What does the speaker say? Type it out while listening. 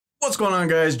What's going on,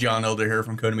 guys? John Elder here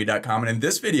from Codemy.com, and in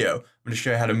this video, I'm going to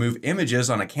show you how to move images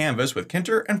on a canvas with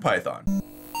TKinter and Python.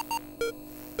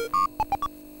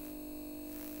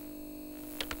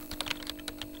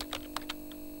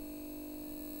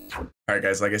 Alright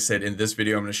guys, like I said, in this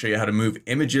video I'm going to show you how to move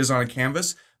images on a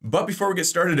canvas. But before we get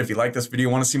started, if you like this video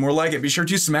and want to see more like it, be sure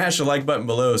to smash the like button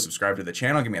below, subscribe to the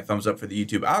channel, give me a thumbs up for the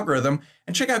YouTube algorithm,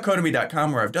 and check out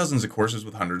Codemy.com where I have dozens of courses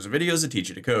with hundreds of videos that teach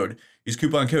you to code. Use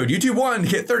coupon code YouTube1 to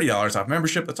get $30 off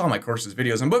membership. That's all my courses,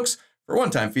 videos, and books for a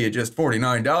one-time fee of just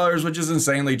 $49, which is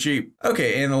insanely cheap.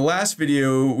 Okay, in the last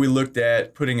video, we looked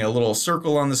at putting a little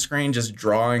circle on the screen, just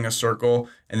drawing a circle,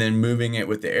 and then moving it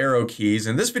with the arrow keys.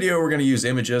 In this video, we're going to use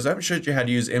images. I haven't showed you how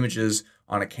to use images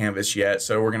on a canvas yet,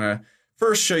 so we're going to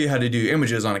first show you how to do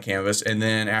images on a canvas, and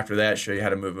then after that, show you how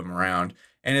to move them around.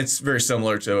 And it's very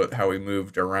similar to how we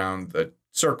moved around the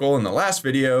circle in the last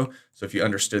video, so if you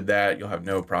understood that, you'll have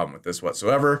no problem with this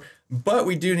whatsoever. But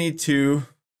we do need to,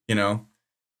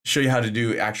 show you how to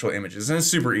do actual images, and it's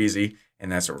super easy,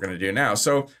 and that's what we're going to do now.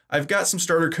 So I've got some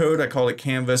starter code. I call it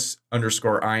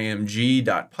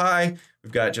canvas_img.py.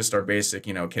 We've got just our basic,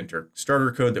 TKinter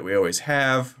starter code that we always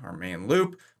have, our main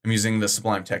loop. I'm using the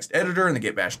Sublime Text Editor and the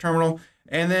Git Bash terminal,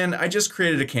 and then I just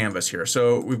created a canvas here.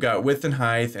 So we've got width and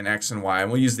height and X and Y,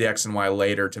 and we'll use the X and Y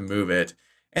later to move it.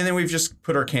 And then we've just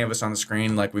put our canvas on the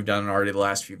screen like we've done already the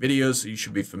last few videos, so you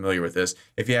should be familiar with this.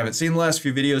 If you haven't seen the last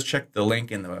few videos, check the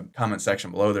link in the comment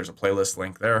section below. There's a playlist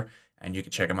link there, and you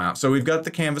can check them out. So we've got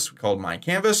the canvas we called My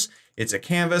Canvas. It's a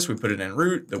canvas. We put it in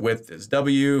root. The width is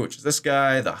W, which is this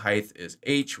guy. The height is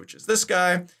H, which is this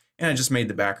guy. And I just made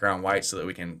the background white so that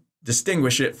we can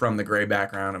distinguish it from the gray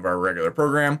background of our regular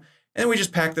program. And then we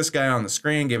just packed this guy on the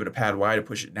screen, gave it a pad Y to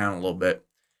push it down a little bit.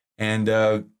 And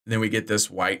then we get this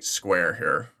white square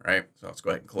here, right? So let's go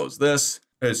ahead and close this.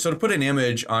 So to put an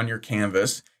image on your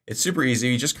canvas, it's super easy.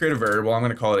 You just create a variable. I'm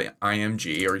going to call it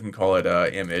IMG, or you can call it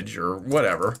image or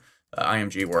whatever.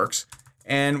 IMG works.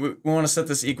 And we want to set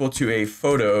this equal to a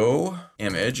photo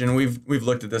image. And we've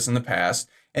looked at this in the past.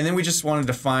 And then we just want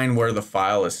to define where the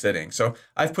file is sitting. So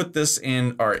I've put this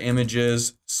in our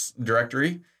images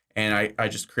directory. And I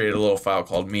just created a little file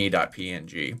called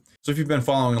me.png. So if you've been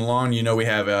following along, you know we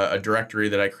have a directory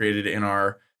that I created in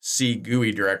our C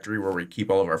GUI directory where we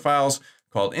keep all of our files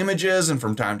called images. And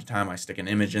from time to time, I stick an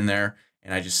image in there.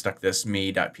 And I just stuck this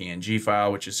me.png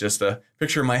file, which is just a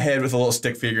picture of my head with a little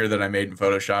stick figure that I made in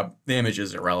Photoshop. The image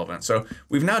is irrelevant. So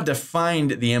we've now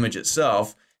defined the image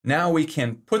itself. Now we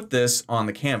can put this on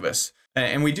the canvas.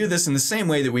 And we do this in the same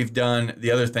way that we've done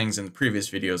the other things in the previous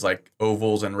videos, like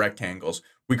ovals and rectangles.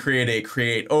 We create a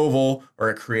create oval or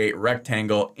a create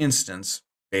rectangle instance,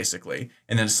 basically,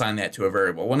 and then assign that to a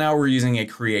variable. Well, now we're using a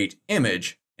create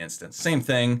image instance. Same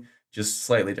thing, just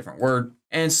slightly different word.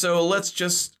 And so let's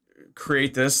just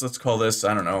create this. Let's call this,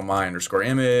 I don't know,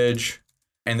 my_image.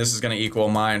 And this is going to equal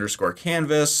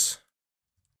my_canvas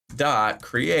dot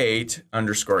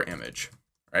create_image,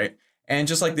 right? And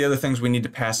just like the other things, we need to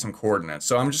pass some coordinates.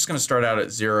 So I'm just going to start out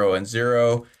at 0 and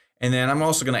 0. And then I'm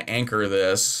also going to anchor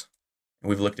this. And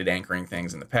we've looked at anchoring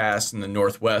things in the past in the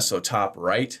northwest, so top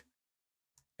right.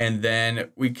 And then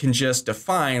we can just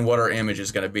define what our image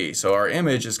is going to be. So our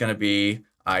image is going to be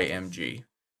IMG,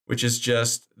 which is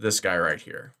just this guy right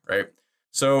here, right?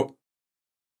 So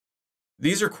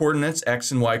these are coordinates,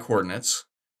 X and Y coordinates,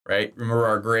 right? Remember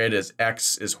our grid is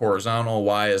X is horizontal,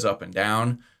 Y is up and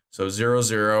down. So 0,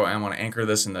 0, I want to anchor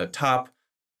this in the top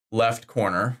left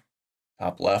corner,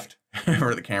 top left,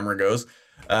 where the camera goes.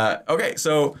 Okay,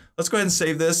 so let's go ahead and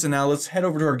save this. And now let's head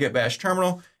over to our Git Bash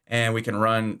terminal and we can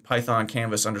run Python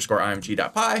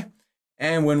canvas_img.py.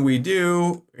 And when we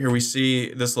do, here we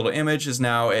see this little image is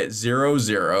now at 0,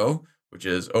 0, which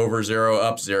is over 0,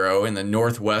 up 0 in the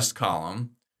northwest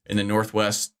column, in the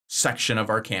northwest section of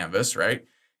our canvas, right?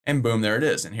 And boom, there it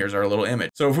is. And here's our little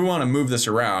image. So if we want to move this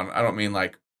around, I don't mean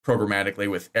like programmatically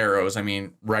with arrows. I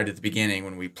mean, right at the beginning,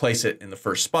 when we place it in the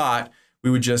first spot,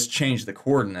 we would just change the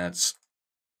coordinates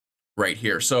right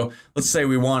here. So let's say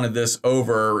we wanted this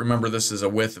over, remember this is a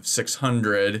width of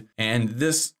 600, and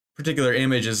this particular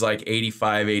image is like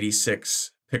 85,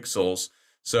 86 pixels.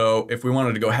 So if we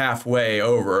wanted to go halfway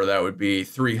over, that would be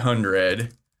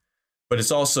 300, but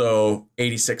it's also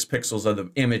 86 pixels of the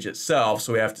image itself.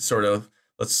 So we have to sort of,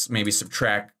 let's maybe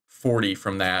subtract 40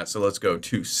 from that. So let's go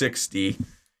 260.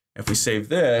 If we save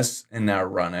this and now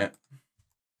run it,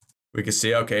 we can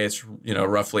see, okay, it's,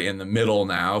 roughly in the middle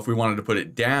now. If we wanted to put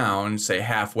it down, say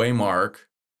halfway mark,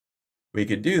 we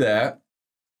could do that.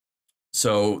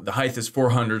 So the height is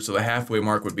 400, so the halfway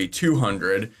mark would be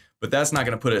 200, but that's not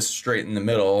going to put us straight in the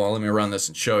middle. Well, let me run this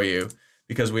and show you,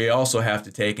 because we also have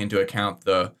to take into account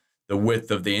the the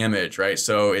width of the image, right?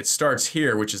 So it starts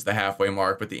here, which is the halfway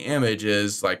mark, but the image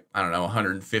is like, I don't know,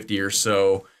 150 or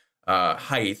so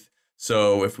height.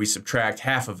 So if we subtract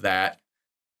half of that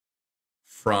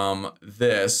from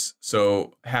this,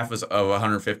 so half of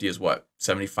 150 is what,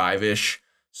 75-ish?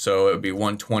 So it would be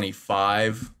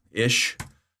 125-ish,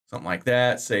 something like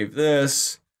that. Save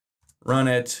this, run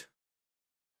it,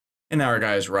 and now our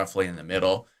guy is roughly in the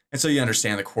middle. And so you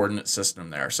understand the coordinate system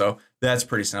there. So that's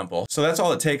pretty simple. So that's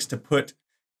all it takes to put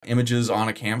images on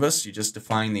a canvas. You just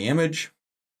define the image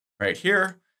right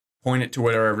here, point it to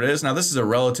whatever it is. Now this is a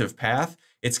relative path.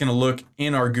 It's going to look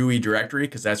in our GUI directory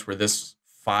because that's where this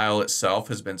file itself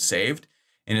has been saved.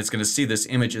 And it's going to see this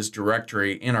images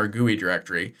directory in our GUI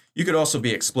directory. You could also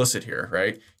be explicit here,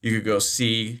 right? You could go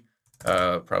C,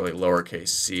 probably lowercase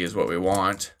c is what we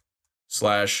want,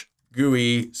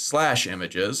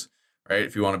 /GUI/images. Right?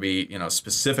 If you want to be,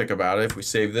 specific about it, if we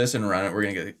save this and run it,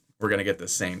 we're gonna get the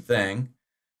same thing.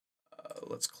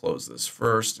 Let's close this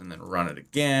first and then run it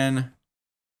again,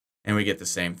 and we get the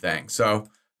same thing. So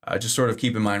just sort of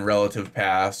keep in mind relative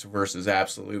paths versus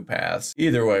absolute paths.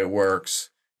 Either way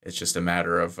works. It's just a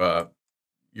matter of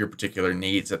your particular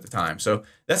needs at the time. So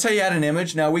that's how you add an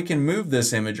image. Now we can move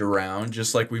this image around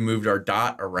just like we moved our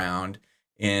dot around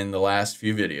in the last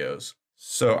few videos.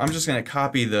 So I'm just going to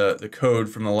copy the code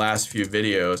from the last few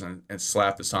videos and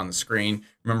slap this on the screen.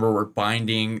 Remember, we're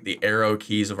binding the arrow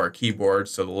keys of our keyboard.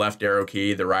 So the left arrow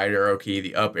key, the right arrow key,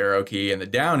 the up arrow key, and the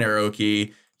down arrow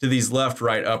key to these left,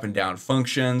 right, up, and down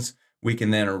functions. We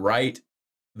can then write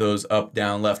those up,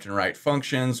 down, left, and right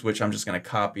functions, which I'm just going to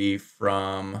copy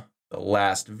from the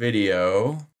last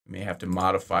video. You may have to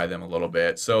modify them a little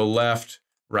bit. So left,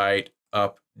 right,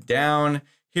 up, down.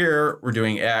 Here, we're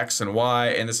doing X and Y,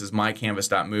 and this is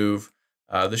mycanvas.move.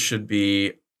 This should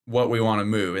be what we want to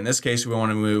move. In this case, we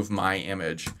want to move my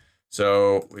image.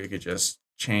 So we could just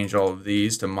change all of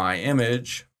these to my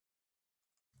image.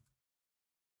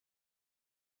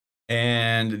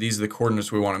 And these are the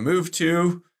coordinates we want to move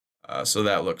to. So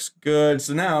that looks good.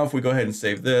 So now if we go ahead and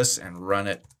save this and run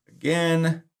it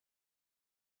again,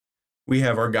 we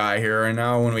have our guy here. And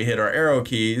now when we hit our arrow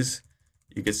keys,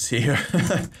 you can see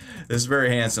this very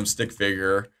handsome stick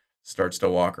figure starts to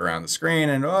walk around the screen,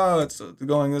 and oh, it's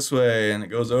going this way, and it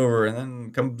goes over, and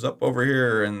then comes up over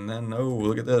here, and then oh,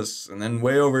 look at this, and then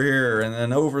way over here, and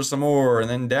then over some more, and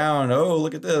then down. Oh,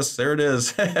 look at this, there it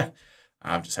is.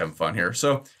 I'm just having fun here.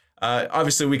 So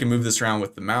obviously we can move this around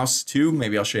with the mouse too.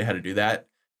 Maybe I'll show you how to do that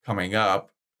coming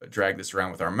up. Drag this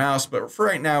around with our mouse, but for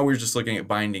right now we're just looking at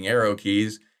binding arrow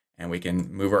keys, and we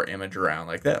can move our image around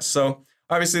like this. So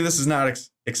obviously, this is not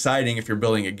exciting if you're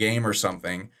building a game or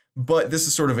something, but this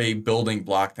is sort of a building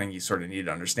block thing you sort of need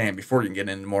to understand before you can get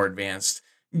into more advanced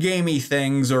gamey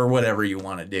things or whatever you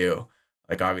want to do.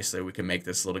 Like, obviously, we can make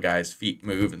this little guy's feet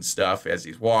move and stuff as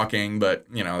he's walking, but,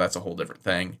 that's a whole different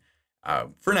thing.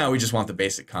 For now, we just want the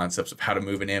basic concepts of how to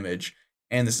move an image,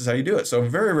 and this is how you do it. So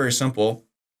very, very simple.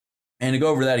 And to go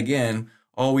over that again,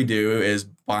 all we do is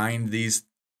bind these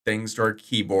things to our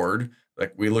keyboard.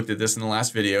 Like we looked at this in the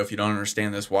last video. If you don't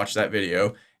understand this, watch that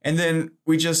video. And then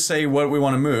we just say what we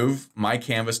want to move.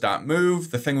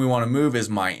 mycanvas.move. The thing we want to move is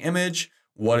my image.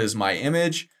 What is my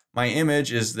image? My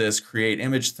image is this create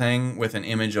image thing with an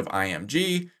image of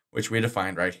IMG, which we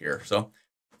defined right here. So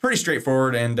pretty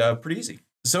straightforward and pretty easy.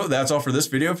 So that's all for this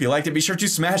video. If you liked it, be sure to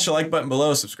smash the like button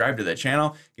below, subscribe to the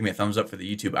channel, give me a thumbs up for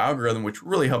the YouTube algorithm, which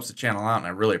really helps the channel out and I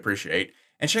really appreciate.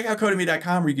 And check out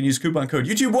Codemy.com where you can use coupon code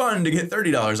YouTube1 to get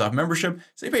 $30 off membership.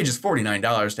 Save page is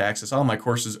 $49 to access all my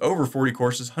courses, over 40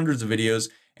 courses, hundreds of videos,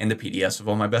 and the PDFs of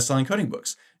all my best-selling coding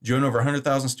books. Join over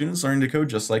 100,000 students learning to code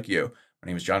just like you. My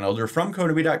name is John Elder from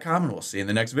Codemy.com, and we'll see you in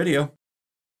the next video.